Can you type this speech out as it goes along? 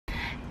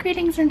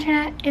Greetings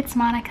internet, it's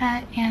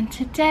Monica, and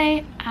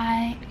today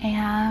I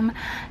am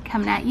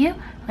coming at you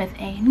with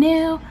a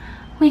new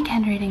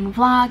weekend reading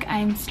vlog.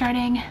 I'm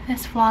starting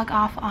this vlog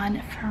off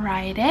on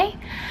Friday,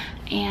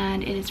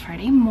 and it is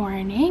Friday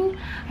morning.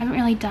 I haven't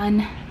really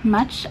done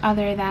much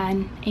other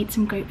than ate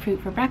some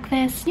grapefruit for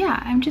breakfast.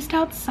 Yeah, I'm just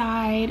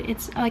outside.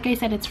 It's like I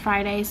said, it's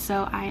Friday,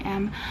 so I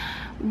am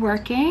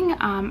working.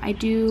 I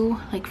do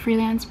like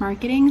freelance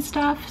marketing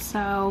stuff,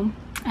 so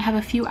I have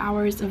a few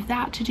hours of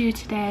that to do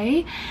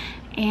today.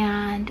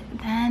 And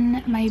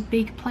then my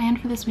big plan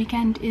for this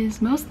weekend is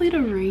mostly to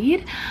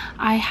read.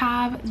 I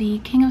have the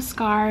King of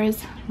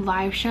Scars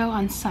live show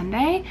on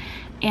Sunday,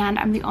 and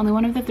I'm the only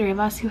one of the three of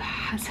us who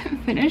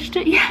hasn't finished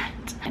it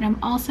yet. And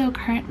I'm also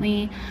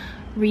currently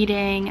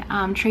reading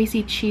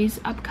Tracy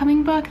Chee's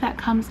upcoming book that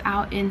comes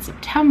out in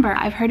September.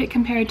 I've heard it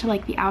compared to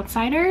like The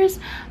Outsiders,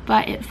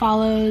 but it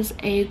follows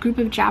a group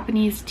of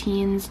Japanese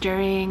teens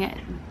during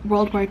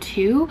World War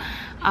II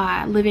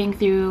living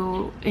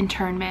through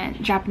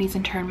internment, Japanese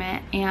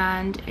internment,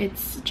 and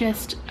it's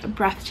just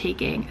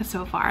breathtaking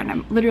so far. And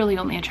I'm literally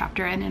only a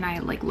chapter in, and I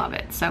like love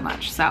it so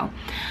much. So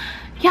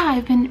yeah,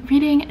 I've been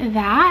reading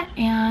that,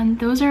 and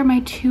those are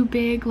my two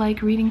big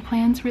like reading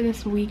plans for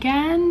this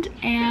weekend.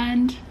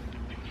 And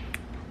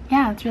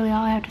yeah, that's really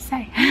all I have to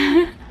say.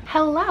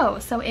 Hello,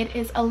 so it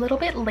is a little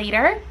bit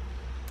later.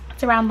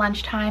 It's around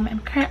lunchtime. I'm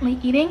currently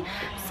eating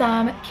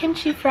some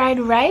kimchi fried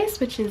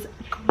rice, which is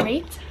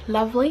great,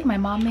 lovely. My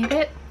mom made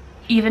it,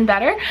 even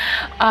better.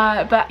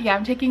 But yeah,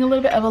 I'm taking a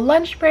little bit of a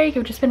lunch break.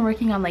 I've just been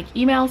working on like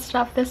email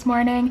stuff this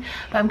morning,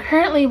 but I'm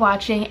currently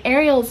watching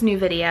Ariel's new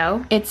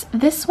video. It's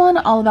this one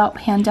all about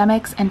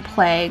pandemics and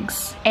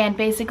plagues, and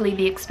basically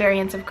the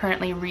experience of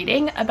currently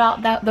reading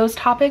about those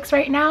topics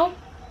right now.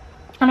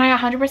 And I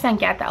 100%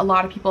 get that a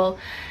lot of people,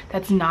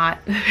 that's not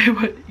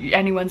what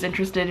anyone's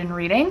interested in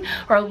reading,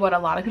 or what a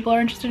lot of people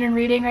are interested in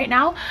reading right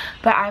now.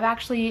 But I've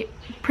actually,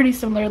 pretty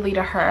similarly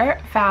to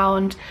her,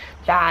 found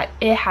that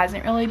it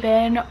hasn't really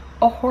been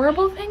a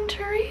horrible thing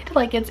to read.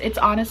 Like it's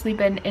honestly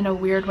been, in a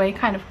weird way,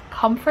 kind of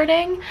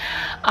comforting.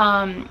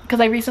 Because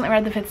I recently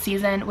read the 5th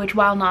season, which,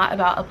 while not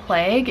about a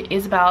plague,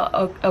 is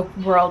about a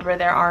world where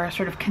there are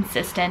sort of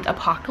consistent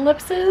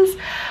apocalypses.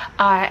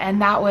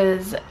 And that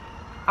was,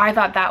 I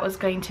thought that was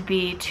going to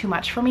be too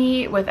much for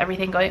me with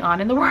everything going on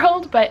in the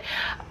world, but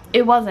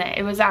it wasn't.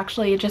 It was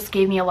actually, it just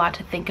gave me a lot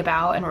to think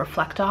about and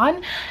reflect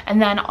on.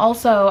 And then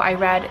also I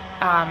read,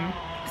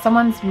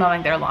 someone's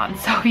mowing their lawn,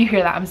 so if you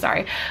hear that, I'm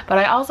sorry. But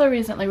I also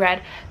recently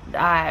reread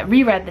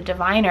the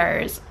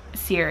Diviners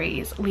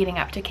series leading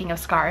up to King of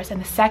Scars, and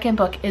the second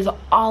book is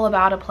all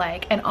about a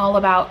plague, and all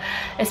about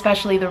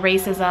especially the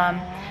racism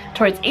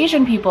towards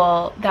Asian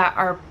people that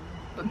are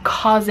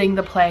causing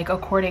the plague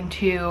according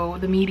to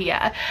the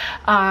media.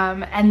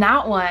 And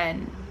that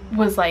one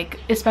was like,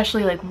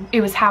 especially like,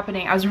 it was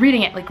happening, I was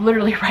reading it like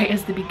literally right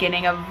as the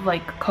beginning of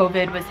like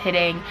COVID was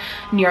hitting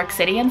New York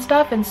City and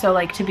stuff. And so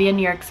like to be in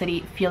New York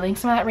City feeling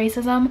some of that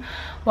racism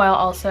while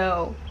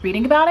also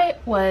reading about it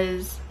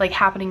was like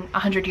happening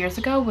 100 years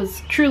ago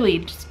was truly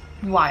just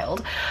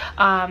wild.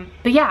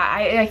 But yeah,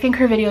 I think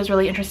her video is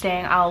really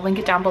interesting. I'll link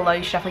it down below.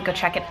 You should definitely go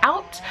check it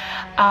out.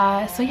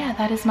 So yeah,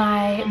 that is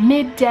my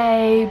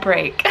midday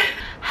break.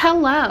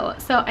 Hello.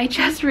 So I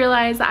just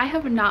realized I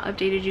have not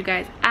updated you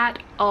guys at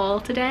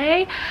all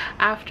today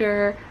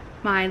after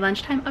my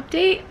lunchtime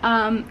update.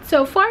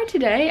 So far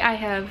today I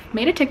have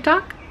made a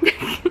TikTok.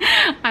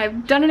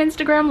 I've done an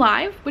Instagram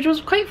live, which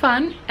was quite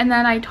fun, and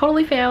then I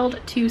totally failed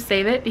to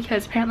save it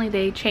because apparently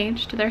they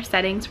changed their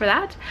settings for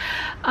that.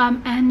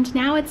 And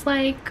now it's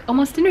like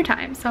almost dinner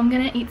time, so I'm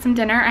gonna eat some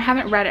dinner. I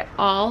haven't read it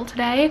all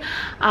today,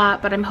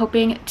 but I'm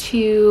hoping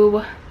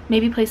to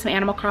maybe play some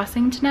Animal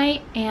Crossing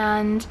tonight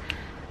and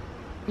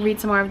read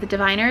some more of the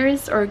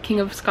Diviners, or King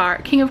of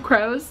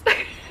Crows.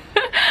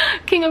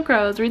 King of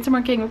Crows, read some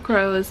more King of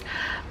Crows.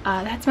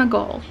 That's my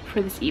goal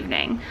for this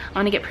evening. I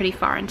want to get pretty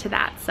far into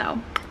that, so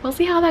we'll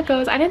see how that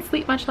goes. I didn't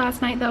sleep much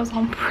last night though. I was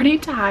home pretty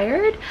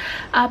tired,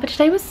 but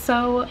today was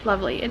so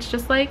lovely. It's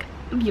just like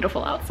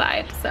beautiful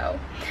outside, so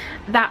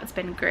that's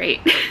been great.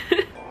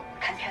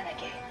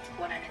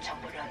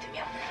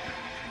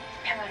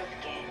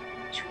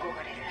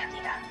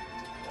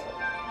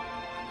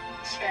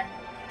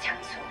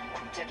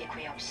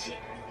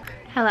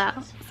 Hello,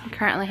 so I'm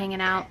currently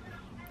hanging out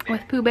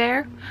with Pooh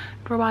Bear.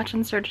 We're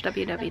watching Search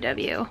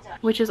WWW,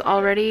 which is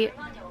already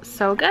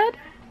so good.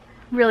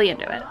 Really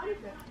into it.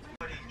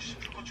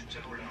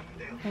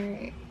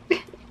 Hey.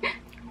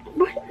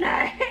 What the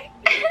heck?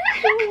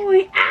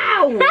 Ow!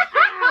 Ow!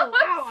 Ow!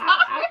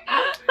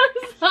 Ow! I'm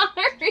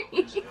sorry.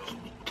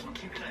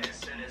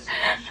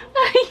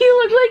 You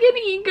look like an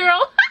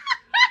e-girl.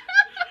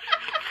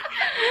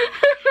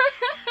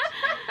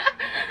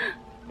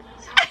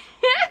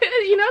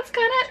 You know,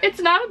 it's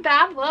not a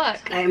bad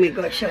look. Let me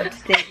go show it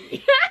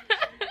today.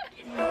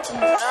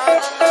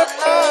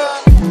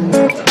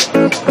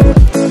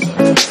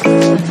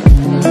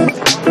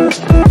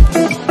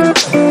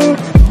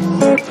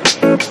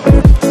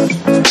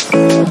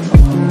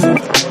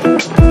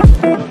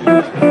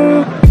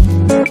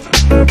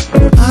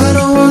 I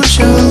don't want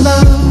your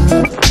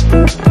love.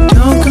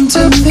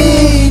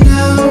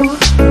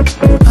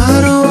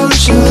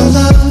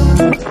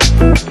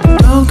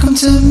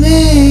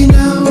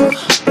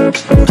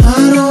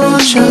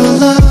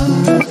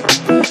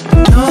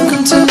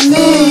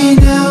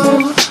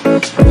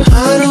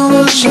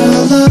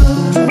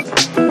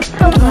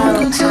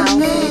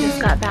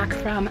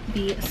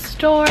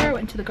 store,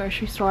 went to the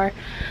grocery store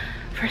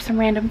for some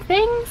random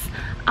things.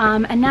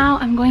 And now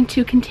I'm going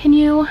to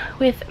continue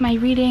with my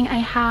reading. I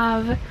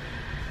have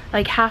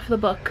like half the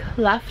book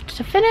left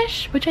to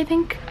finish, which I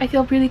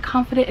feel really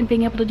confident in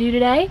being able to do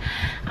today.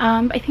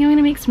 I think I'm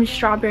gonna make some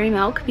strawberry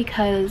milk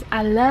because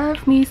I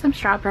love me some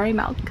strawberry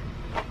milk.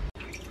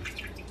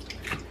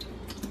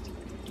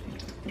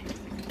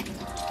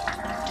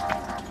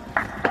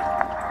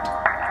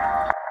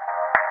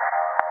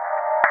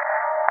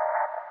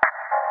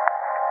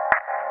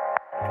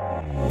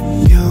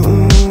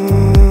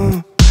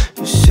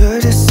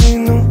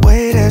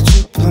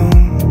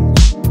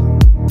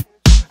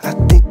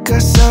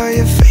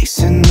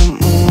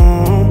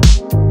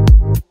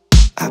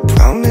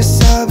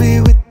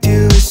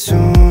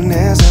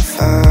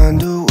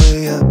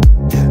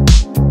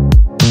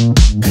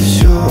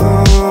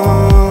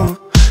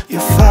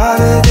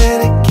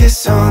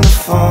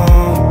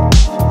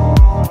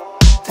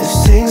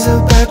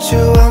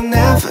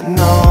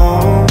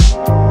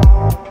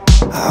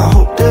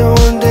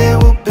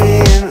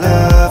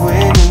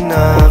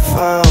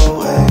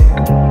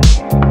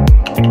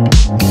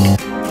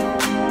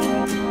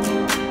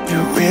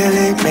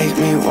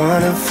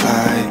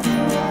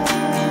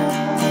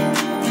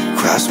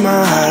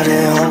 My heart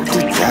and hope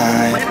to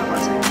die.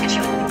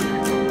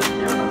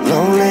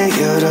 Lonely,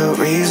 you're the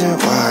reason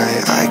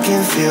why I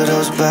can feel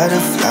those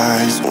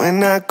butterflies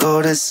when I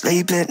go to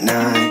sleep at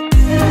night.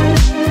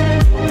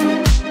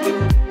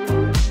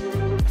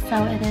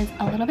 So it is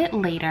a little bit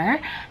later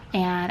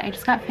and I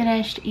just got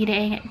finished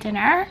eating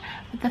dinner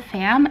with the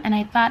fam, and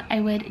I thought I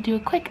would do a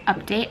quick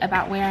update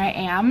about where I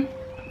am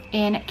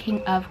in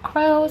King of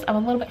Crows. I'm a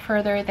little bit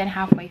further than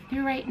halfway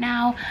through right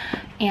now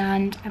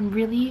and I'm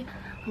really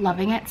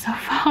loving it so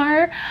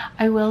far.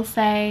 I will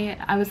say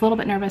I was a little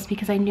bit nervous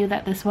because I knew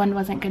that this one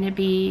wasn't going to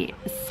be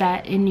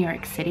set in New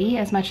York City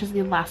as much as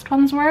the last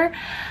ones were,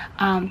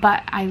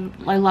 but I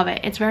love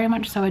it. It's very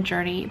much so a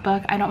journey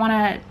book. I don't want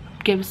to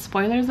give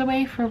spoilers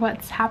away for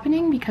what's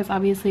happening because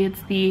obviously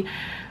it's the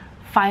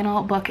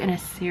final book in a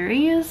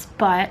series,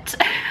 but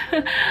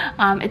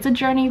it's a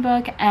journey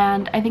book,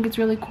 and I think it's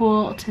really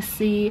cool to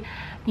see,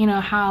 you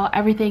know, how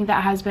everything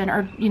that has been,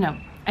 or you know,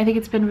 I think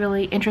it's been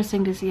really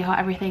interesting to see how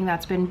everything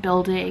that's been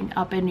building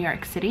up in New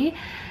York City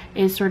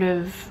is sort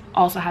of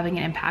also having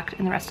an impact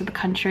in the rest of the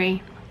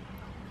country.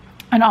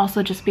 And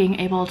also just being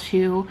able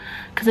to,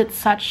 because it's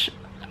such,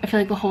 I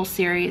feel like the whole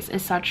series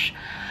is such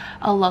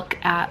a look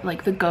at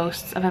like the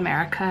ghosts of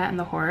America and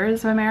the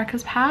horrors of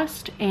America's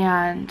past,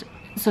 and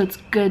so it's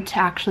good to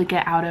actually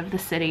get out of the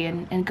city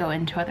and go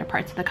into other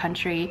parts of the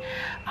country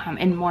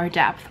in more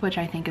depth, which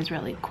I think is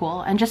really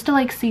cool. And just to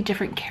like see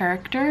different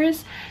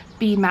characters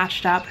be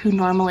matched up who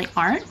normally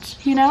aren't,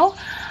 you know,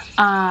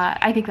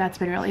 I think that's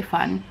been really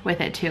fun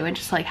with it too, and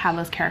just like how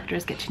those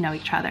characters get to know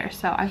each other.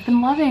 So I've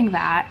been loving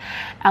that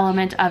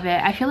element of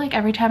it. I feel like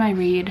every time I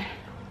read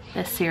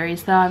this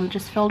series though, I'm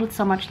just filled with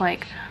so much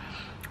like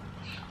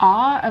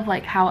awe of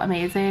like how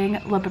amazing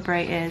Libba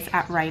Bray is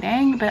at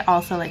writing, but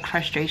also like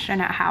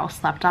frustration at how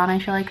slept on I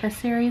feel like this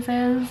series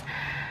is,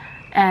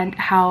 and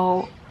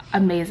how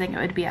amazing it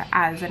would be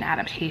as an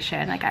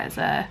adaptation, like as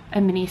a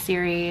mini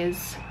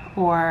series,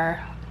 or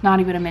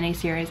not even a mini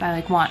series. I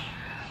like want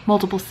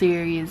multiple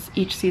series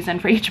each season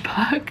for each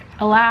book.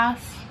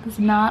 Alas, this is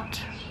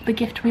not the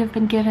gift we have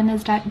been given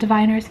as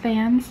Diviners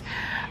fans.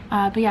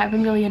 But yeah, I've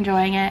been really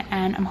enjoying it,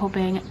 and I'm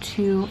hoping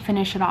to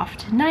finish it off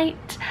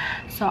tonight.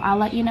 So I'll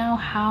let you know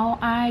how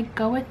I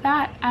go with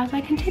that as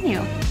I continue.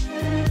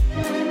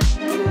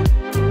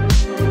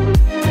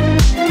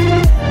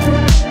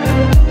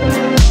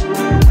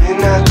 When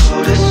I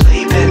go to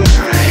sleep at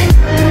night,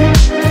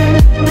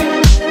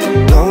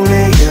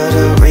 lonely, you're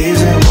the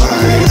reason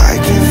why I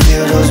can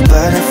feel those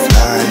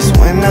butterflies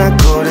when I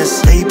go to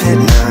sleep at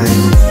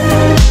night.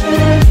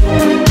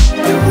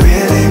 You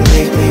really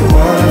make me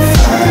wanna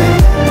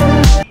fight.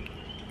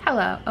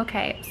 Hello.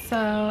 Okay,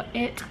 so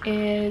it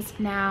is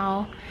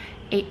now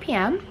 8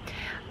 p.m.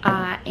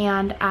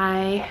 And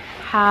I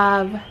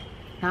have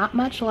not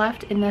much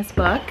left in this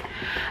book,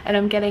 and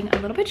I'm getting a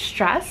little bit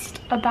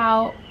stressed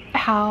about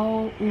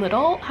how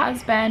little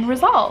has been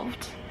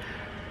resolved.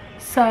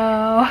 So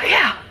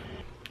yeah.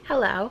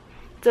 Hello.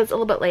 So it's a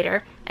little bit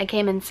later. I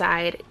came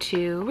inside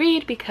to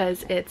read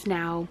because it's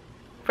now,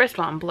 first of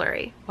all, I'm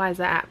blurry. Why is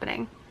that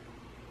happening?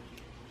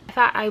 I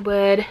thought I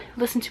would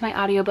listen to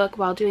my audiobook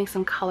while doing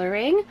some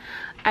coloring.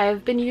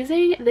 I've been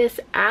using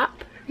this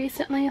app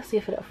recently. I'll see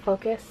if it'll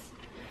focus.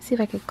 See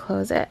if I could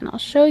close it and I'll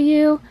show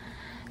you.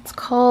 It's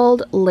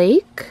called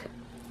Lake.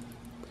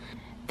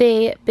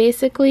 They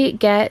basically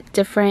get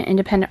different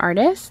independent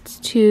artists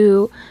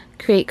to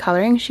create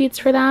coloring sheets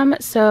for them.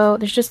 So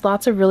there's just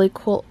lots of really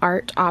cool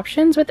art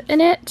options within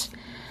it.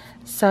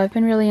 So I've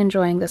been really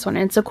enjoying this one.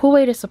 And it's a cool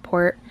way to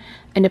support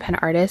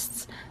independent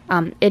artists.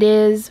 It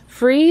is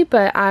free,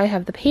 but I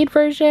have the paid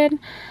version,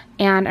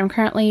 and I'm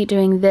currently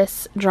doing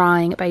this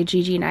drawing by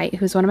Gigi Knight,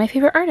 who's one of my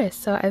favorite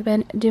artists. So I've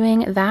been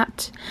doing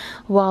that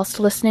whilst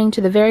listening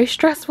to the very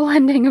stressful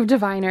ending of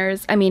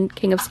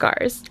King of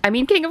Scars.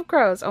 King of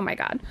Crows. Oh my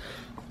god.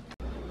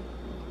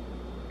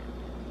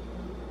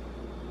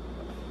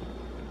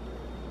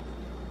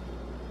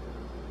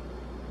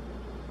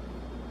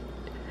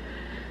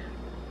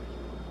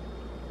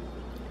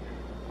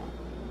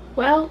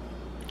 Well,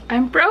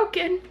 I'm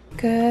broken.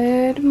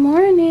 Good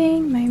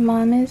morning. My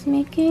mom is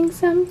making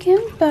some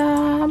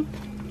kimbap.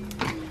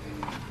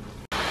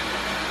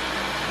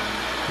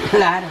 A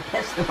lot of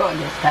pesto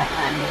this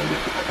time, baby.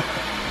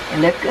 It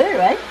look good,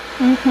 right?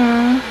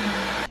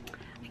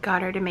 I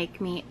got her to make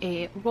me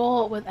a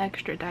roll with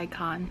extra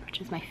daikon,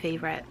 which is my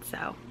favorite,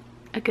 so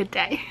a good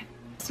day.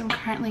 So I'm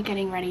currently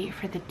getting ready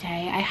for the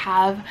day. I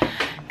have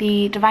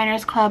the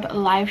Diviners Club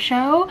live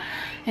show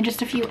in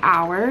just a few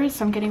hours,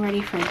 so I'm getting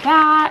ready for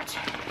that.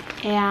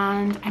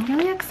 And I'm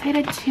really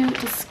excited to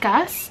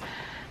discuss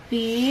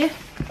the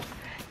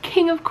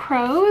King of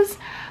Crows.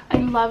 I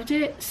loved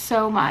it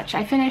so much.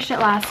 I finished it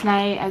last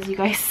night, as you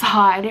guys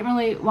saw. I didn't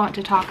really want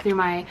to talk through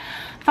my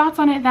thoughts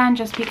on it then,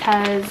 just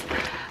because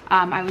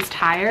I was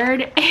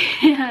tired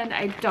and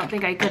I don't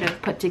think I could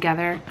have put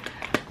together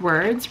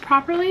words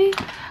properly.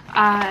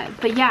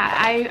 But yeah,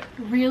 I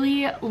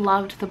really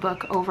loved the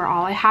book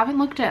overall. I haven't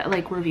looked at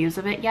like reviews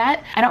of it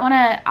yet. I don't want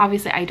to,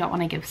 obviously I don't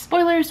want to give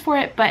spoilers for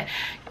it, but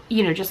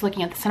you know, just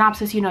looking at the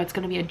synopsis, you know it's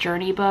going to be a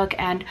journey book.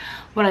 And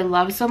what I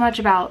love so much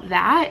about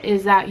that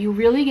is that you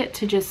really get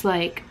to just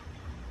like,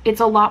 it's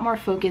a lot more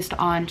focused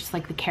on just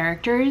like the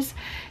characters.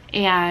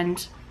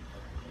 And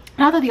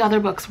not that the other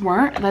books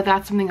weren't,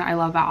 that's something that I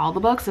love about all the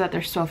books, is that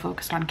they're so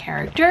focused on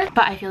character,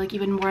 but I feel like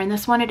even more in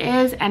this one it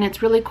is. And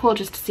it's really cool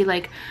just to see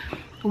like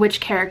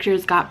which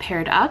characters got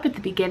paired up at the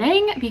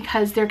beginning,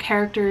 because they're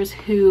characters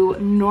who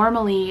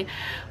normally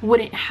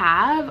wouldn't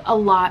have a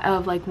lot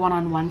of like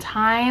one-on-one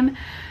time.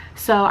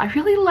 So I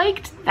really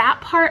liked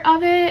that part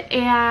of it.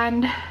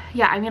 And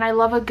yeah, I mean, I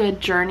love a good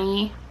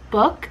journey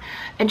book,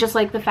 and just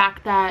like the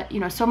fact that, you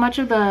know, so much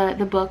of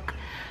the book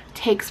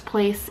takes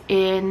place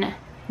in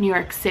New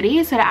York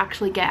City, so to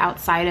actually get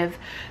outside of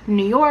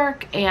New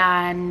York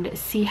and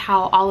see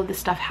how all of the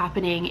stuff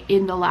happening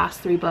in the last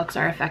 3 books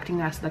are affecting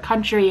the rest of the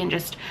country, and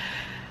just,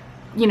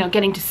 you know,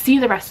 getting to see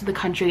the rest of the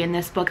country in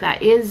this book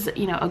that is,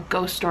 you know, a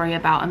ghost story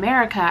about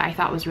America, I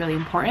thought was really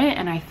important,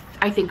 and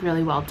I think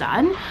really well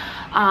done.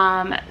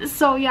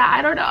 So yeah,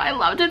 I don't know, I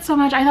loved it so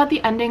much. I thought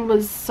the ending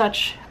was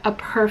such a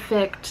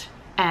perfect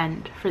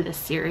end for this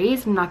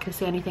series. I'm not gonna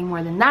say anything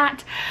more than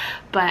that,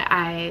 but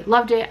I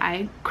loved it.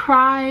 I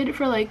cried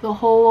for like the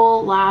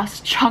whole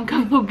last chunk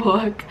of the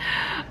book.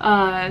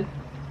 I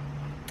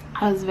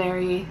was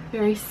very,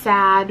 very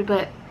sad,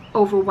 but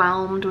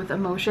overwhelmed with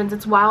emotions.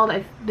 It's wild.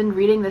 I've been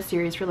reading this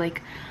series for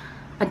like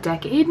a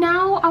decade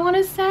now, I want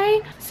to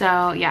say.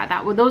 So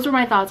yeah, those were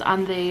my thoughts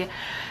on the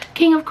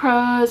King of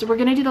Crows. We're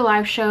gonna do the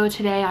live show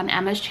today on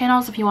Emma's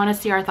channel, so if you want to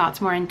see our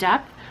thoughts more in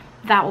depth,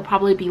 that will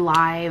probably be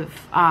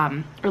live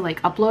or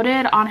like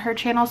uploaded on her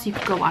channel, so you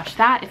can go watch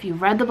that if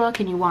you've read the book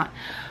and you want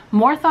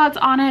more thoughts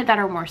on it that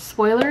are more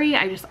spoilery.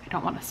 I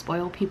don't want to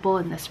spoil people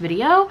in this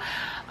video.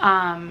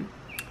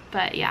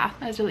 But yeah,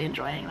 I was really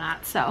enjoying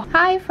that. So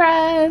hi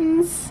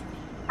friends.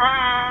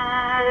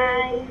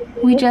 Hi.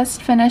 We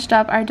just finished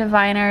up our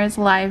Diviners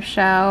live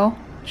show,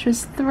 which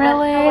was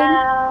thrilling.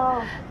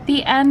 Hello.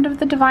 The end of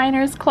the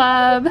Diviners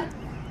Club.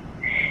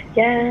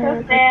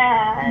 Yeah. So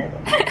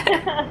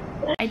sad.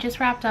 I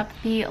just wrapped up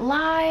the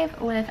live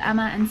with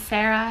Emma and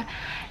Sarah,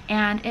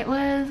 and it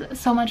was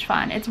so much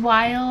fun. It's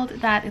wild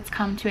that it's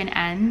come to an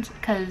end,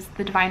 because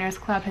the Diviners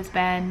Club has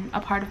been a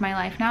part of my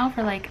life now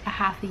for like a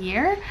half a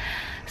year.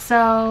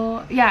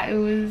 So yeah, it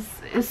was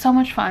so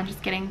much fun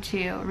just getting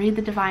to read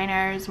the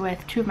Diviners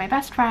with 2 of my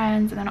best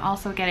friends, and then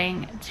also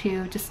getting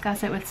to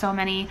discuss it with so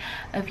many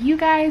of you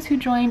guys who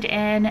joined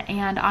in.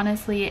 And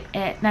honestly,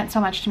 it meant so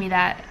much to me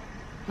that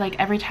like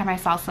every time I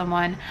saw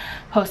someone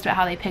post about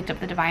how they picked up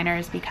the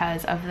Diviners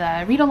because of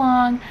the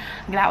read-along,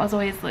 that was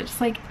always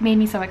just like made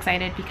me so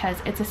excited, because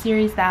it's a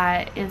series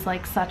that is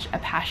like such a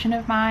passion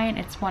of mine.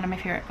 It's one of my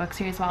favorite book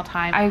series of all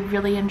time. I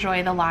really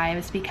enjoy the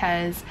lives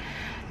because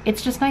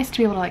it's just nice to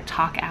be able to like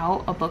talk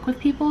out a book with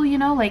people, you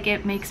know, like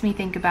it makes me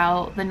think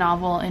about the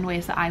novel in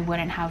ways that I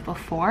wouldn't have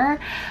before.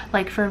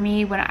 Like for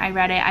me, when I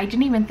read it, I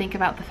didn't even think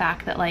about the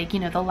fact that like, you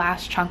know, the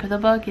last chunk of the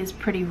book is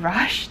pretty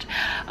rushed.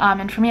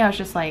 And for me, I was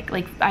just like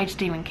I just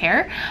didn't even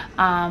care.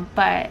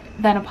 But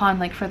then upon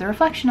like further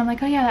reflection, I'm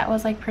like, oh yeah, that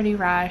was like pretty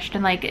rushed.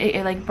 And like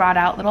it like brought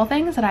out little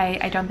things that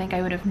I don't think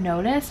I would have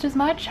noticed as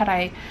much had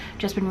I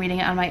just been reading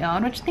it on my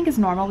own, which I think is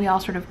normal. We all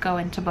sort of go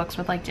into books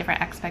with like different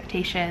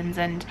expectations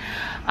and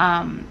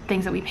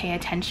things that we pay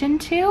attention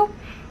to.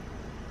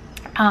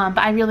 But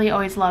I really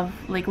always love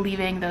like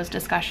leaving those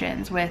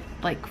discussions with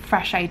like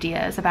fresh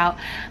ideas about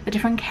the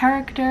different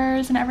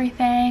characters and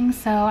everything,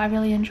 so I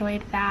really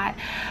enjoyed that.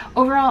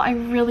 Overall, I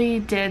really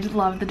did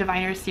love the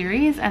Diviners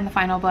series, and the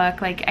final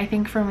book, like I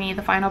think for me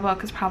the final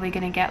book is probably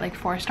gonna get like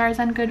 4 stars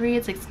on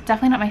Goodreads. It's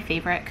definitely not my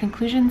favorite.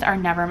 Conclusions are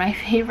never my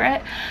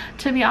favorite,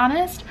 to be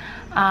honest.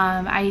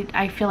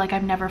 I feel like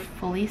I'm never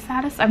fully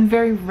satisfied. I'm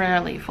very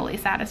rarely fully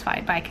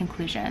satisfied by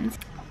conclusions,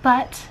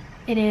 but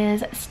It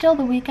is still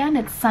the weekend,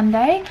 it's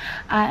Sunday,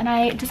 and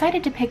I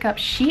decided to pick up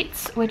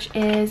Sheets, which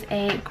is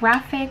a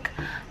graphic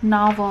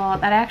novel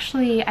that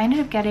I ended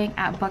up getting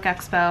at Book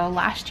Expo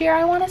last year,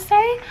 I want to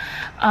say.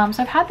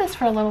 So I've had this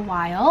for a little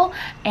while,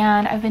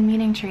 and I've been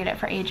meaning to read it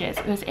for ages.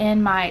 It was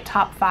in my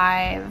top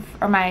 5,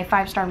 or my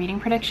 5-star reading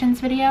predictions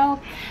video,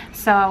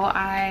 so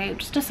I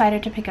just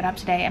decided to pick it up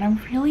today, and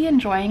I'm really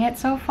enjoying it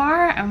so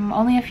far. I'm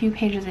only a few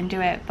pages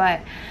into it,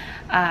 but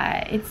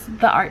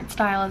the art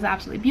style is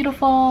absolutely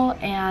beautiful,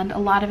 and a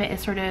lot of it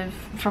is sort of,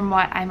 from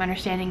what I'm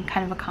understanding,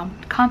 kind of a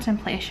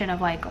contemplation of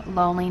like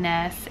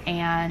loneliness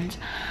and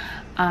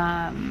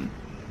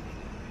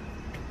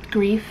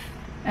grief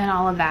and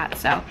all of that.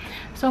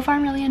 So far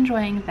I'm really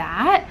enjoying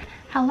that.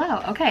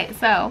 Hello. Okay,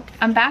 so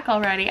I'm back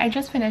already. I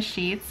just finished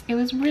Sheets. It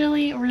was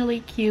really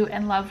cute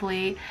and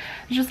lovely.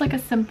 It's just like a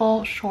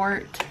simple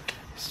short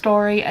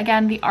story.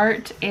 Again, the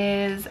art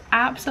is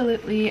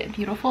absolutely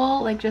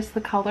beautiful, like just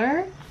the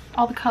color.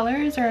 All the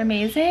colors are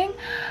amazing.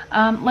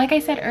 Like I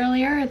said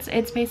earlier,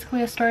 it's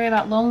basically a story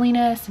about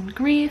loneliness and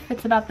grief.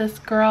 It's about this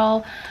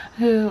girl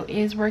who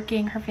is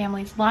working her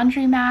family's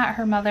laundromat.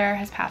 Her mother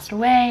has passed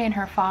away, and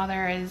her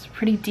father is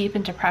pretty deep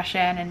in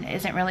depression and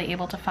isn't really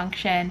able to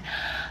function.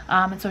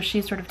 And so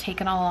she's sort of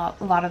taken a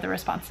lot of the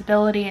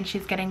responsibility, and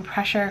she's getting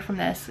pressure from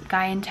this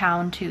guy in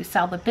town to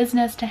sell the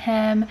business to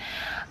him.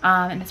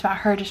 And it's about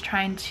her just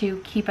trying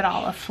to keep it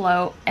all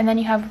afloat. And then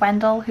you have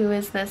Wendell, who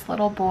is this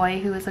little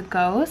boy who is a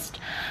ghost,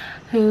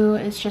 who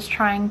is just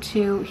trying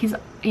to, he's,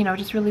 you know,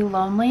 just really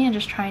lonely and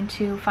just trying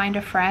to find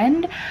a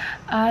friend.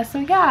 So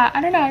yeah,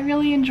 I don't know, I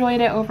really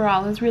enjoyed it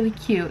overall. It was really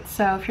cute.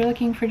 So if you're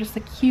looking for just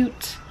a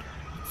cute,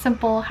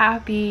 simple,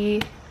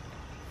 happy,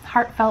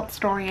 heartfelt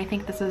story, I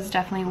think this is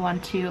definitely one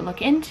to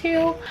look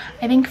into.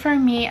 I think for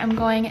me, I'm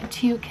going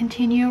to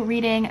continue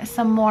reading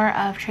some more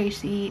of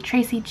Tracy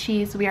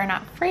Chee's We Are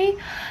Not Free,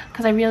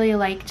 because I really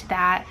liked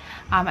that.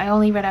 I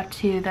only read up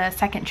to the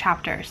 2nd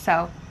chapter,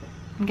 so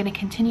I'm going to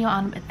continue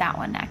on with that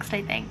one next,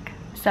 I think.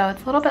 So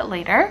it's a little bit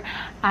later.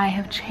 I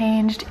have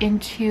changed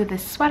into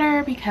this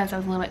sweater because I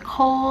was a little bit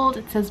cold.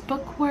 It says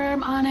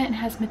Bookworm on it and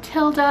has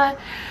Matilda.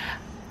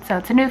 So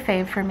it's a new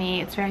fave for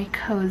me. It's very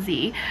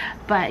cozy.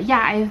 But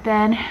yeah, I've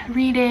been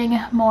reading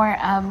more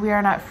of We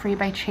Are Not Free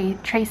by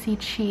Tracy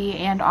Chee,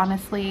 and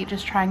honestly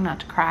just trying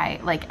not to cry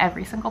like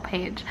every single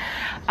page.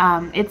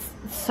 It's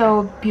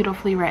so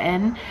beautifully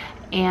written,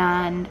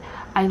 and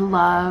I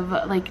love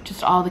like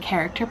just all the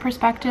character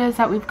perspectives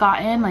that we've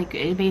gotten. Like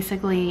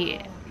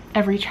basically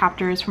every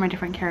chapter is from a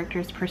different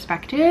character's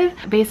perspective.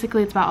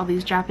 Basically it's about all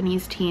these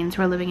Japanese teens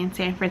who are living in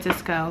San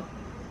Francisco,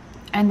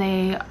 and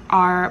they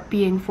are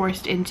being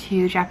forced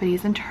into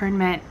Japanese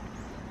internment.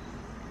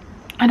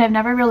 And I've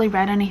never really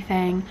read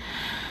anything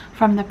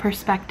from the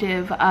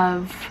perspective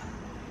of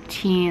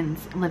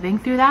teens living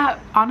through that.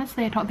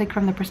 Honestly, I don't think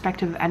from the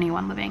perspective of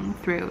anyone living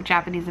through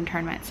Japanese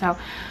internment. So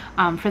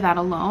for that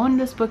alone,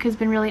 this book has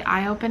been really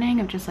eye-opening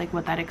of just like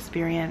what that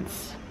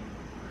experience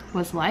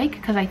was like.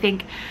 Because I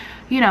think,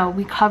 you know,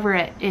 we cover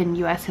it in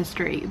US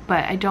history,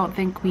 but I don't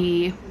think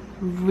we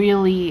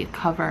really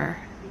cover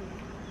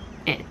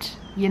it,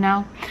 you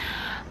know?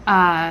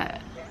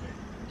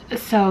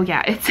 So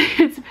yeah,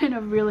 it's been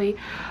a really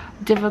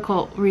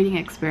difficult reading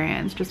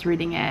experience, just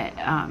reading it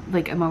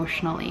like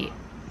emotionally,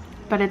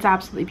 but it's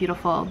absolutely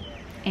beautiful,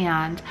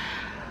 and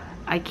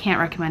I can't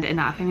recommend it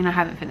enough. I mean, I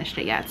haven't finished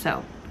it yet,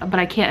 so, but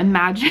I can't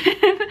imagine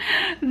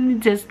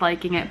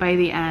disliking it by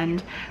the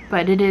end.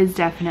 But it is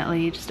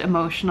definitely just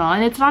emotional,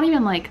 and it's not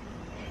even like,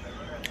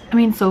 I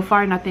mean, so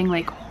far nothing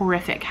like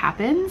horrific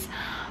happens.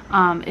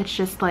 It's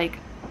just like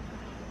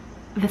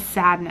the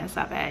sadness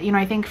of it. You know,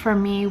 I think for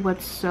me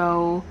what's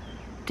so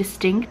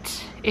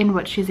distinct in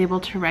what she's able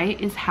to write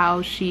is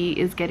how she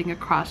is getting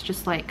across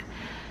just like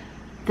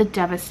the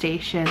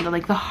devastation,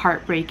 the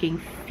heartbreaking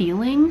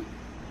feeling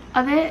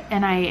of it,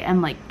 and I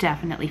am like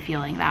definitely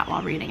feeling that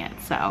while reading it.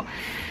 So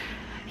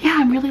yeah,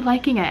 I'm really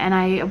liking it, and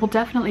I will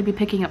definitely be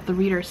picking up the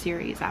Reader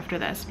series after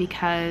this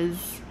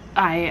because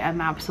I am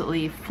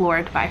absolutely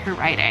floored by her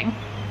writing.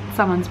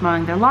 Someone's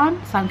mowing their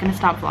lawn, so I'm gonna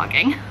stop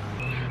vlogging.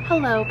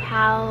 Hello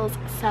pals,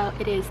 so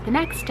it is the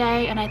next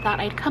day, and I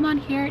thought I'd come on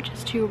here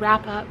just to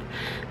wrap up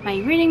my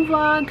reading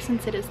vlog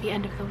since it is the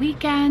end of the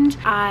weekend.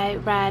 I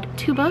read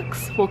 2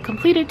 books, well,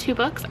 completed 2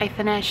 books. I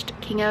finished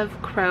King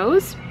of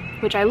Crows,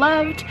 which I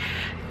loved,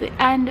 the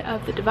end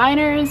of the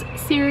Diviners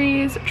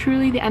series,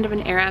 truly the end of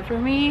an era for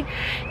me,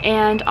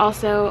 and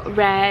also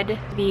read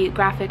the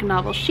graphic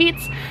novel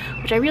Sheets,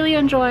 which I really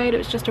enjoyed. It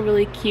was just a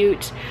really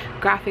cute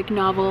graphic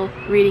novel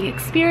reading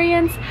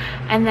experience.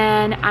 And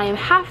then I am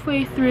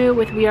halfway through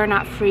with We Are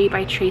Not Free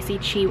by Tracy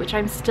Chee, which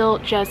I'm still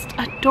just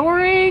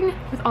adoring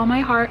with all my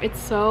heart.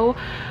 It's so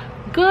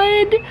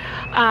good.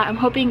 I'm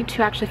hoping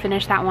to actually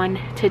finish that one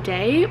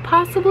today,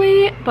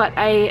 possibly, but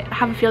I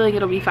have a feeling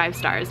it'll be 5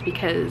 stars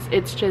because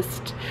it's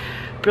just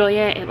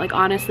brilliant. It like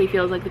honestly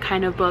feels like the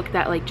kind of book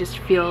that like just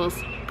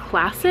feels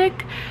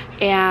classic,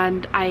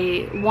 and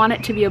I want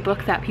it to be a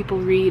book that people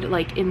read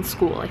like in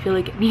school. I feel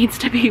like it needs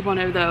to be one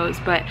of those,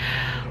 but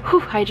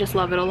whew, I just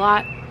love it a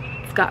lot.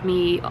 It's got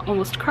me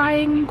almost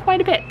crying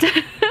quite a bit.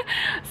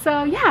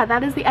 So yeah,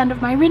 that is the end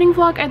of my reading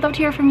vlog. I'd love to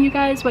hear from you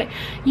guys what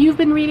you've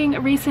been reading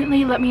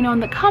recently. Let me know in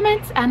the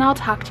comments, and I'll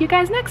talk to you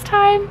guys next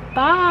time.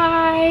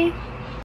 Bye!